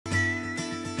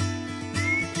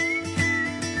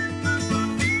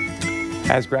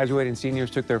As graduating seniors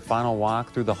took their final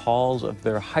walk through the halls of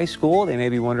their high school, they may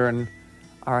be wondering,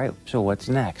 all right, so what's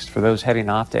next? For those heading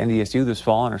off to NDSU this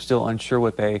fall and are still unsure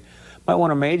what they might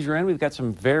want to major in, we've got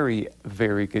some very,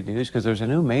 very good news because there's a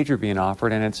new major being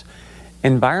offered, and it's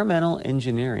environmental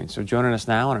engineering. So joining us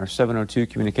now on our 702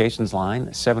 communications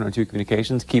line, 702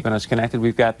 communications, keeping us connected,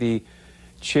 we've got the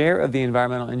chair of the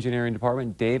environmental engineering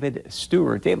department, David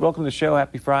Stewart. David, welcome to the show.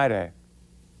 Happy Friday.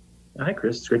 Hi,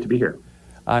 Chris. It's great to be here.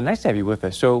 Nice to have you with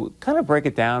us. So kind of break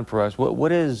it down for us.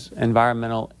 What is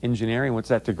environmental engineering? What's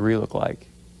that degree look like?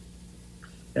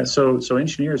 Yeah, so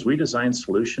engineers, we design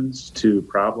solutions to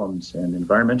problems, and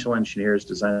environmental engineers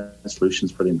design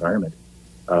solutions for the environment.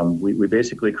 We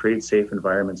basically create safe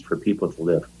environments for people to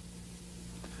live.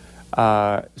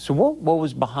 So what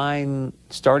was behind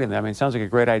starting that? I mean, it sounds like a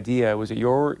great idea. Was it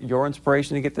your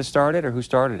inspiration to get this started, or who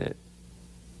started it?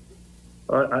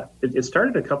 It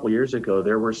started a couple years ago.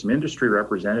 There were some industry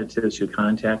representatives who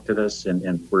contacted us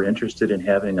and were interested in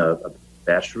having a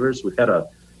bachelor's. We've had a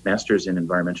master's in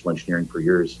environmental engineering for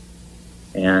years.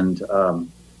 And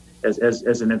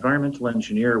as an environmental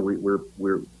engineer, we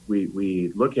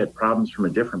look at problems from a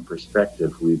different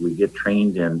perspective. We get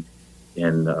trained in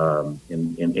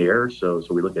air, so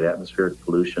we look at atmospheric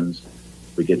pollutions.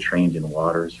 We get trained in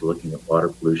water, so looking at water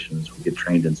pollutions. We get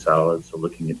trained in solids, so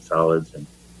looking at solids and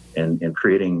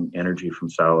creating energy from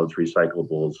solids,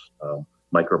 recyclables,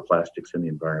 microplastics in the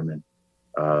environment,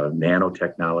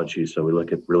 nanotechnology. So we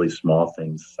look at really small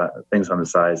things on the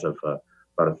size of about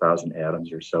 1,000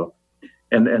 atoms or so.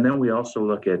 And then we also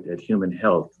look at human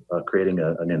health, creating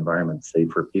an environment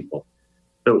safe for people.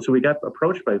 So we got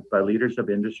approached by leaders of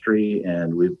industry,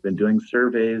 and we've been doing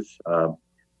surveys.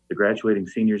 The graduating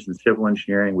seniors in civil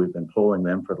engineering, we've been polling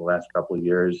them for the last couple of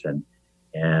years,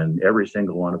 and every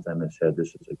single one of them has said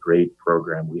this is a great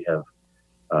program. We have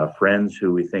friends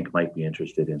who we think might be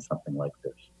interested in something like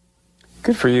this.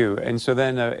 Good for you. And so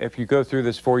then if you go through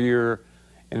this 4-year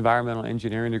environmental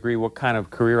engineering degree, what kind of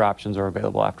career options are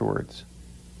available afterwards?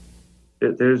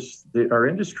 Our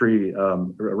industry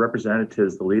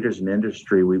representatives, the leaders in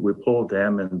industry, we polled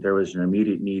them, and there was an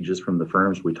immediate need just from the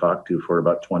firms we talked to for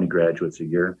about 20 graduates a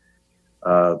year.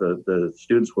 The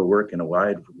students will work in a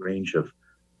wide range of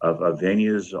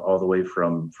venues, all the way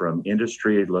from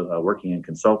industry, working in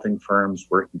consulting firms,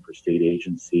 working for state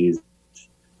agencies.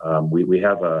 We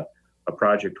have a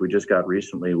project we just got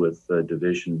recently with the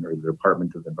division or the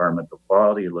Department of Environmental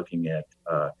Quality, looking at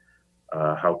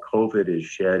how COVID is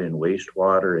shed in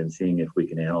wastewater and seeing if we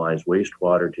can analyze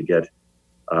wastewater to get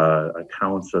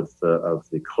accounts of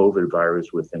the COVID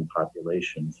virus within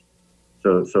populations.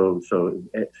 So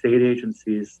state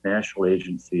agencies, national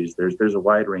agencies, there's a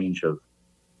wide range of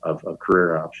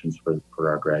career options for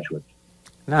our graduates.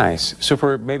 Nice. So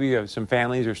for maybe some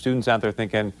families or students out there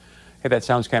thinking, hey, that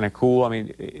sounds kind of cool. I mean,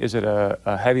 is it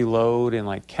a heavy load in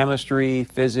like chemistry,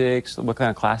 physics? What kind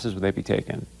of classes would they be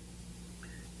taking?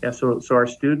 Yeah, so our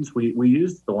students, we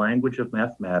use the language of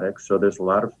mathematics. So there's a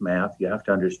lot of math. You have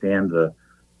to understand the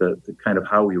kind of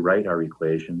how we write our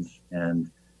equations.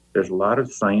 And there's a lot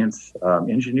of science.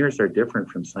 Engineers are different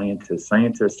from scientists.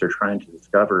 Scientists are trying to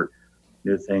discover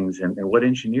new things. And what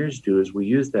engineers do is we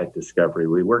use that discovery.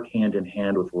 We work hand in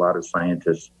hand with a lot of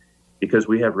scientists because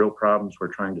we have real problems we're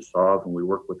trying to solve, and we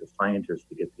work with the scientists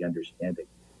to get the understanding.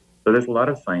 So there's a lot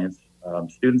of science.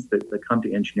 Students that come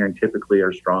to engineering typically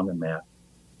are strong in math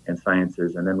and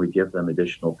sciences, and then we give them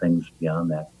additional things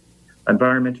beyond that.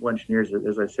 Environmental engineers,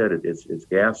 as I said, it's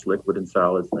gas, liquid, and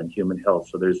solids, and human health.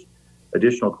 So there's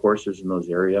additional courses in those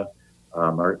areas.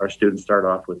 Our students start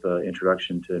off with an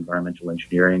introduction to environmental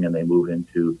engineering, and they move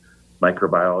into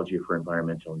microbiology for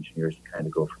environmental engineers to kind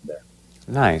of go from there.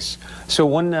 Nice. So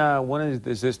when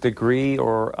is this degree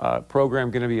or program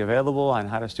going to be available, and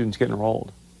how do students get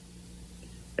enrolled?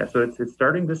 Yeah, so it's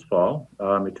starting this fall.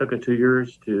 It took 2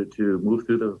 years to move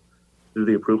through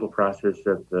the approval process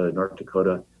at the North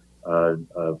Dakota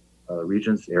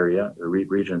Regents area, or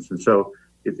Regents, and so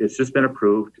it's just been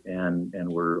approved, and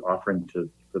we're offering for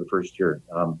the first year.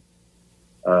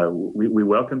 We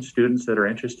welcome students that are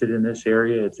interested in this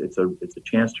area. It's a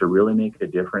chance to really make a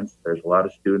difference. There's a lot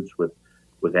of students with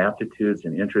aptitudes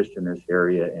and interest in this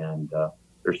area, and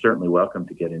they're certainly welcome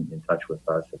to get in touch with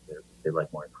us if they'd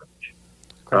like more information.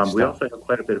 We also have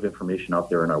quite a bit of information out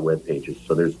there on our web pages,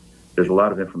 so there's a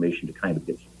lot of information to kind of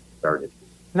get started.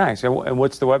 Nice. And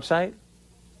what's the website?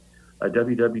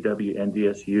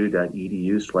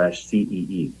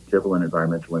 www.ndsu.edu/CEE, Civil and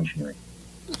Environmental Engineering.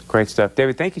 Great stuff.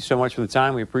 David, thank you so much for the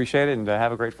time. We appreciate it, and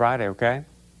have a great Friday, okay?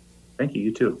 Thank you.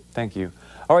 You too. Thank you.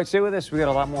 All right, stay with us. We got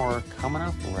a lot more coming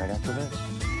up right after this.